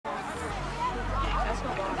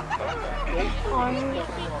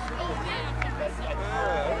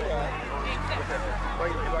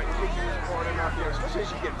Especially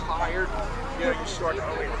as you get tired, you know, you start to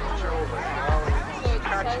reach over, you know, and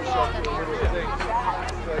catch yourself doing little things.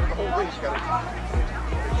 So the whole thing's got to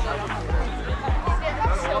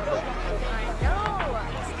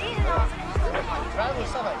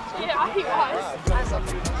Yeah, he was.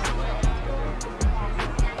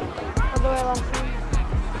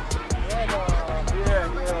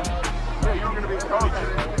 Yeah, you're going to be a coach.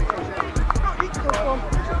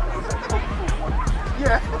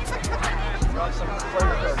 Yeah.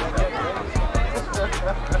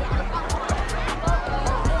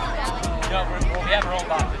 No, we have our own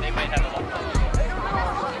box, and they might have a lot.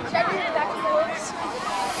 Should I do the back of those?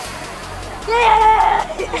 Yeah!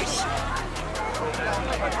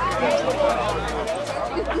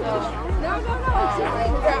 No.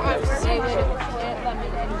 They would plant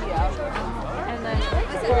lemon and Geo. And then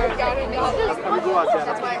that's why I went to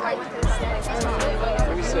the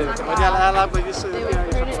Let me see.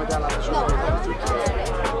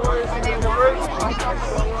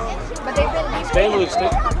 But they've been Stay loose,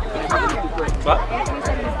 stick. What?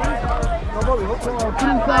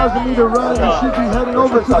 3,000-meter run. You should be heading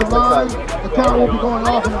over to the line. The count will be going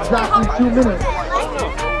off in exactly 2 minutes.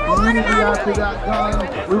 Immediately after that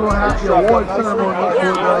done, we will have the award ceremony for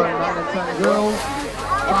the 9 and 10 girls.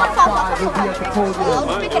 Top 5 will be at the podium.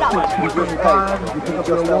 6 to 5, you pick up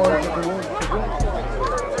your awards.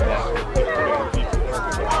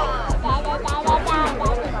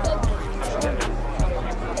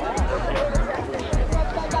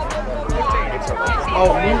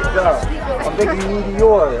 Oh, a big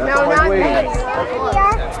meteor. That's on my way.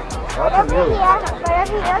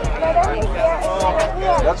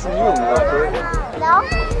 That's from you, okay? No?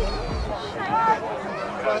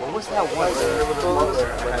 What was that one?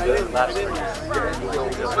 Last spring.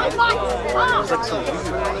 It was like some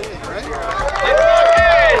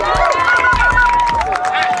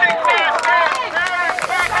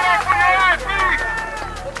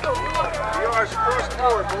Yours across the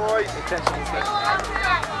board, boys. Attention.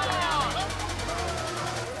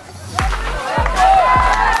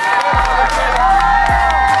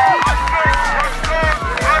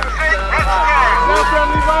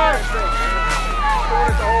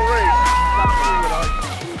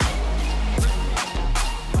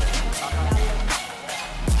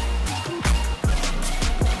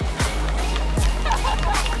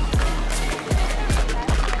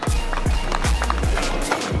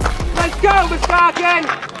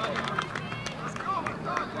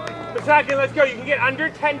 Vasakin, let's go. You can get under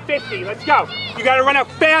 10:50. Let's go. You got to run a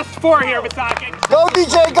fast 4 here, Vasakin. Go,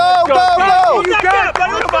 DJ, go! You got it.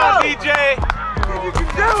 Come on, DJ. You can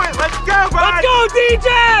do it. Let's go, bud. Let's go, DJ.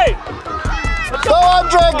 Go,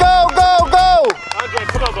 Andre, go! Andre,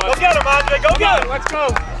 come on, bud. Go get him, Andre. Go get him. Let's go.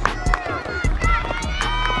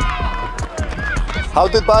 How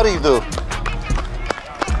did Buddy do?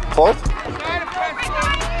 4th?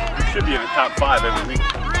 Should be in the top 5 every week.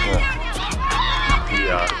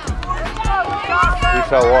 He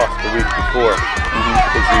fell off the week before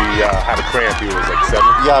because he had a cramp. He was like 7.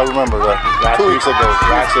 Yeah, I remember that. 2 weeks ago.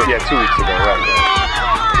 2 weeks ago, right.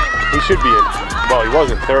 He should be in, well, he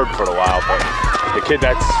was in 3rd for a while, but the kid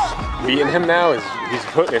that's beating him now, he's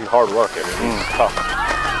putting in hard work and he's tough.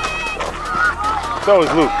 So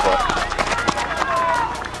is Luke, but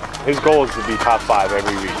his goal is to be top 5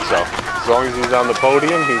 every week, so as long as he's on the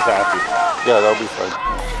podium, he's happy. Yeah, that'll be fun.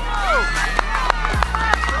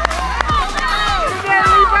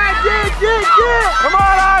 Come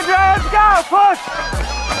on, Andre, let's go, push!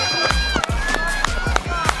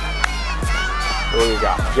 What do we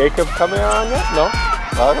got? Jacob coming on yet? No? I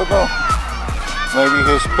don't know. Maybe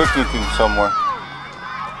he's picnicking somewhere.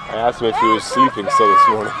 I asked him if he was sleeping still this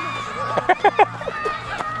morning.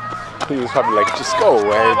 He was probably like, just go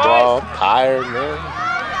away, bro. I'm tired, man.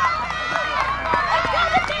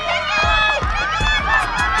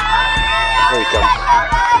 Here he comes.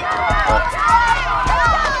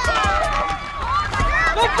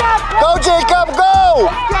 Go, Jacob, go!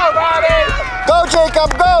 Go, buddy! Go, Jacob,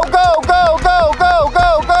 go!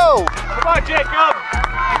 Come on, Jacob!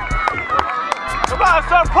 Come on,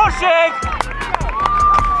 start pushing!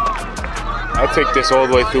 I'll take this all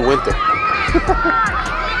the way through winter.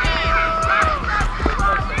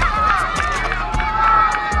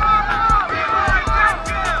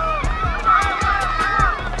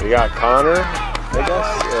 We got Connor, I guess,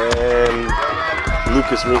 and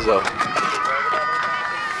Lucas Rizzo.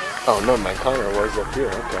 Oh no, my Connor was up here,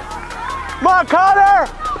 okay. Come on, Connor!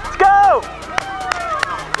 Let's go!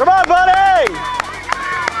 Come on, buddy!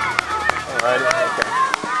 Alright, okay.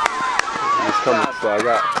 He's coming, so I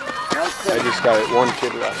got I just got one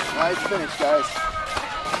kid left. Nice finish, guys.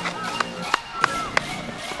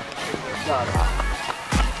 Got it.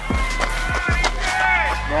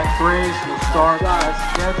 Next race will start as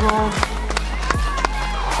scheduled.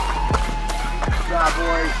 Good job,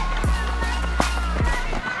 boys.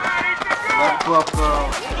 Left 12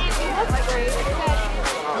 throw.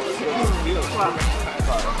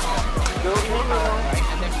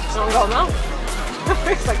 Don't go now.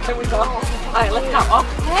 It's like, can we go? Alright, let's go.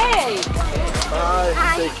 Okay.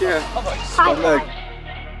 Bye. Take care. Bye.